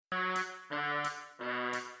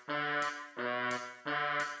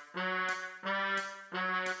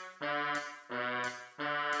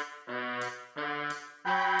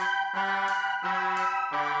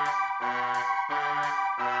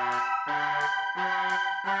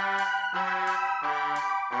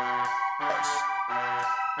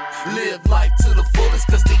Live life to the fullest,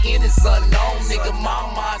 cause the end is unknown. Nigga, my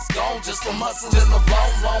mind's gone just from hustling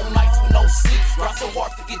alone. Long nights with no sleep, grind so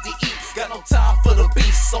hard to get to eat. Got no time for the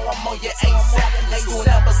beef, so I'm on your ASAP. Doing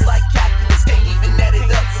numbers like calculus, can't even add it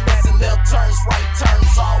up. SNL turns, right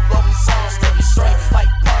turns, all of them songs steady straight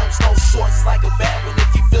like perms, no shorts like a bad one.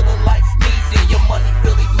 If you feeling like me, then your money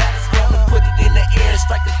really matters. We wanna put it in the air and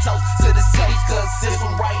strike a toast to the city, cause this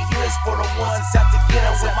one right here is for the ones out to get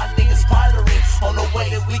us. With my niggas pondering on the way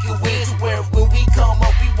that we can win, to where when we come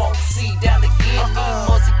up, we won't see down again.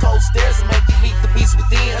 Multi-cold stairs and make you meet the beast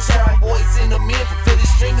within. Turn boys into men, fulfill this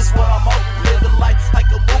dream is what I'm hoping. Living life like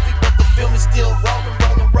a movie, but the film is still rolling,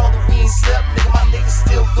 rolling, rolling. We ain't slept, nigga, my niggas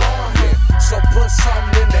still going. So put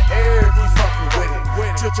something in the air if you fucking with it.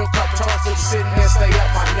 Tilt your cup, toss to the city and stay up,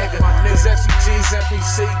 my nigga. Cause FCGZ,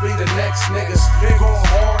 FPC be the next niggas. Going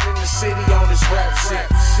hard in the city on this rap shit.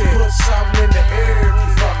 Put something in the air if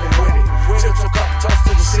you fucking with it. Tilt your cup, toss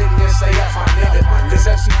to the city and stay up, my nigga. Cause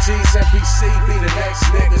FCGZ, FPC be the next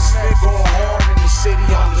niggas. Going hard in the city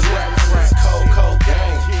on this rap shit. Cold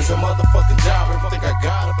game. It's a motherfucking job. I think I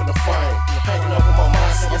got up in the frame. Hanging up in my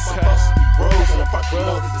mind, so it's supposed to be bros. And I probably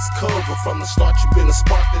know that it's cold, but from the start you been a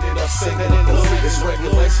spark that it up singing in the blue. It's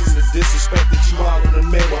regulations, the disrespect that you all in the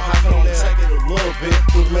middle. How can they take it a little bit?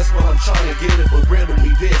 Could mess when I'm trying to get it, but riddle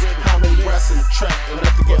me this. How many breaths in the track?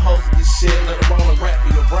 Enough to get hoes of this shit. Let them roll and rap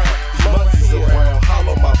me around. Monkeys around,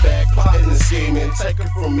 hollow my back, plotting and scheming. Take it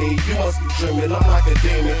from me, you must be dreaming. I'm like a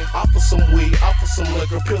demon. Offer some weed, offer some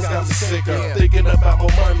liquor. Pills got me sicker. Thinking about my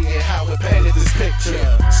money and how it painted this picture.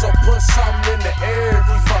 So put something in the air if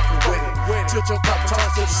you fucking with it. Tilt your cup,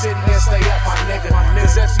 toss to the city and stay up, my nigga.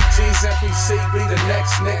 Cause FCGZ, FPC be the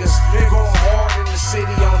next niggas. Going hard in the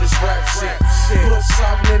city on this rap shit. Put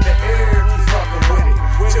something in the air if you fucking with it.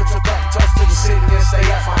 Tilt your cup, toss to the city and stay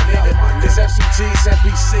up, my nigga. Cause FCGZ,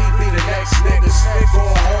 FPC be the next niggas.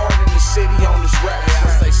 Going hard in the city on this rap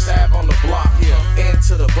shit. Stay stab on the block,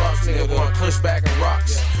 into the bucks, nigga, going push back and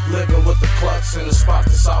rocks. Living with the clucks in the spot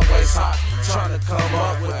that's always hot. Trying to come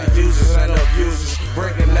up with the users and abusers.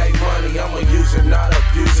 Bringing they money, I'ma use it, not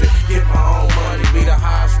abuse it. Get my own money, be the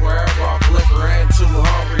highest wherever off liquor. Ain't too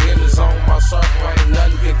hungry in the zone, my circle ain't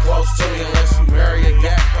nothing get close to me unless you marry a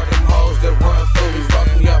gap for them hoes that run through me. Fuck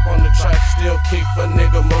me up on the track, still keep a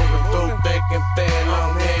nigga moving through thick and thin.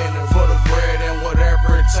 I'm in for the bread and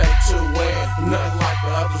whatever it takes to win. Nothing like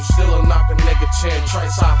the others, still a knock a nigga chin.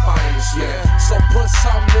 Trace our finest, So put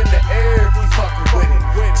something in the air if you fucking with it.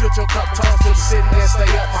 Tilt your cup, toss to the city and stay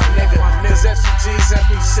up, my nigga. Cause FCGZ,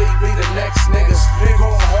 FPC be the next niggas.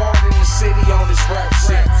 Going hard in the city on this rap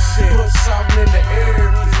shit. Put something in the air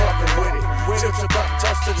if you fucking with it. Tilt your cup,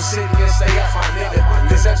 toss to the city and stay up, my nigga.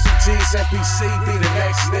 Cause FCGZ, FPC be the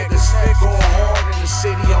next niggas.